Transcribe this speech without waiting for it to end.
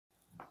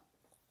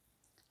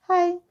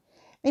Hi,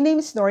 my name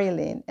is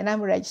Norilyn and I'm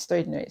a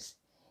registered nurse.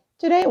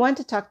 Today I want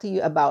to talk to you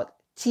about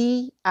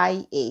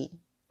TIA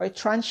or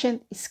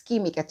transient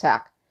ischemic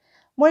attack,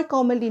 more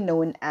commonly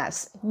known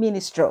as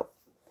mini stroke.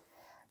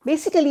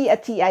 Basically, a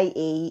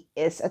TIA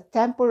is a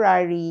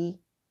temporary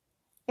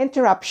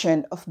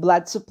interruption of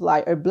blood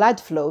supply or blood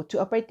flow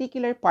to a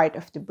particular part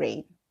of the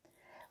brain.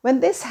 When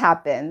this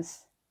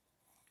happens,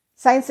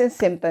 signs and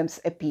symptoms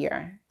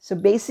appear. So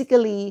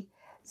basically,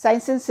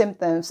 signs and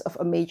symptoms of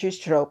a major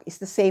stroke is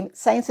the same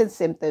signs and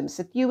symptoms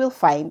that you will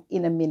find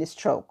in a mini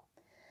stroke.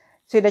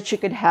 So that you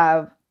could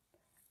have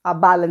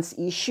balance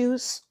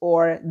issues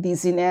or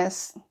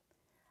dizziness,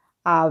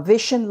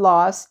 vision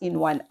loss in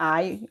one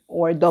eye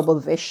or double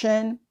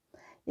vision.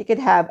 You could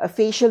have a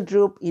facial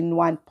droop in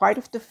one part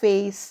of the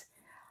face.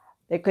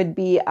 There could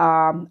be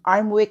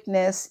arm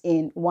weakness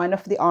in one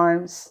of the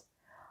arms,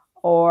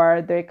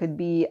 or there could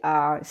be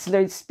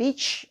slurred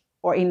speech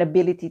or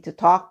inability to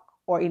talk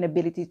or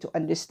inability to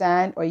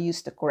understand or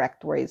use the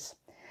correct words.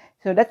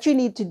 So that you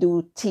need to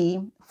do T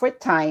for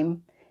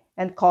time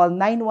and call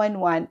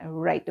 911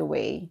 right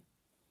away,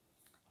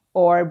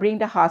 or bring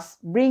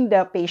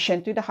the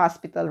patient to the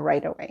hospital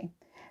right away.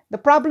 The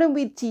problem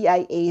with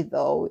TIA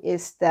though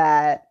is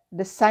that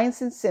the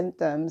signs and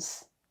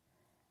symptoms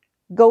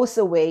goes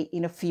away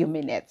in a few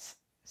minutes.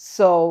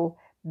 So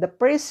the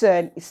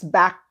person is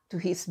back to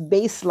his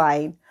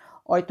baseline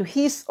or to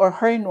his or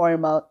her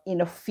normal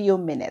in a few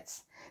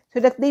minutes, so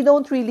that they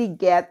don't really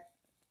get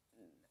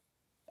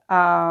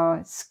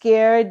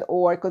scared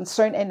or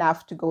concerned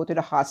enough to go to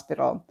the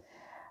hospital.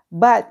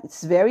 But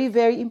it's very,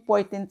 very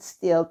important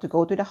still to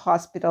go to the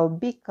hospital,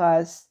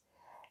 because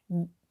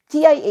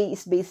TIA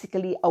is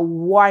basically a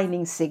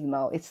warning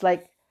signal. It's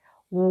like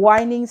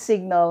warning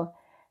signal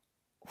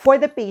for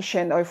the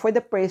patient or for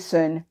the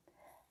person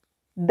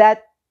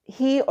that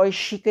he or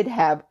she could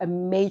have a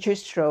major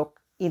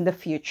stroke in the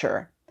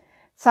future.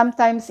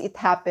 Sometimes it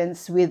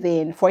happens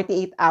within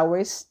 48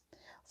 hours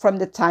from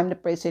the time the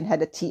person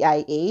had a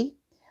TIA,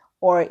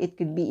 or it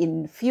could be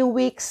in a few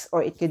weeks,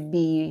 or it could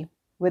be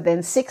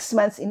within 6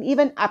 months and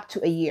even up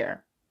to a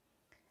year.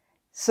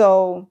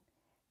 So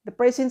the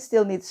person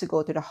still needs to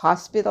go to the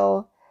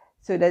hospital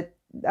so that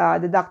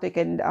the doctor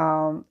can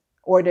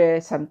order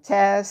some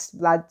tests,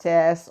 blood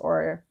tests,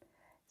 or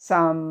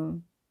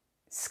some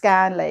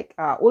scan like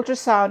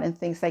ultrasound and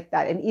things like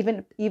that. And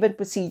even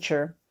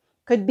procedure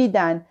could be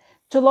done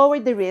to lower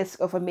the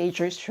risk of a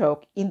major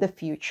stroke in the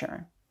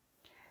future.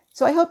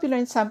 So I hope you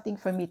learned something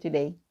from me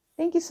today.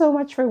 Thank you so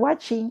much for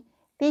watching.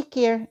 Take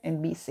care and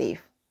be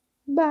safe.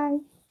 Bye.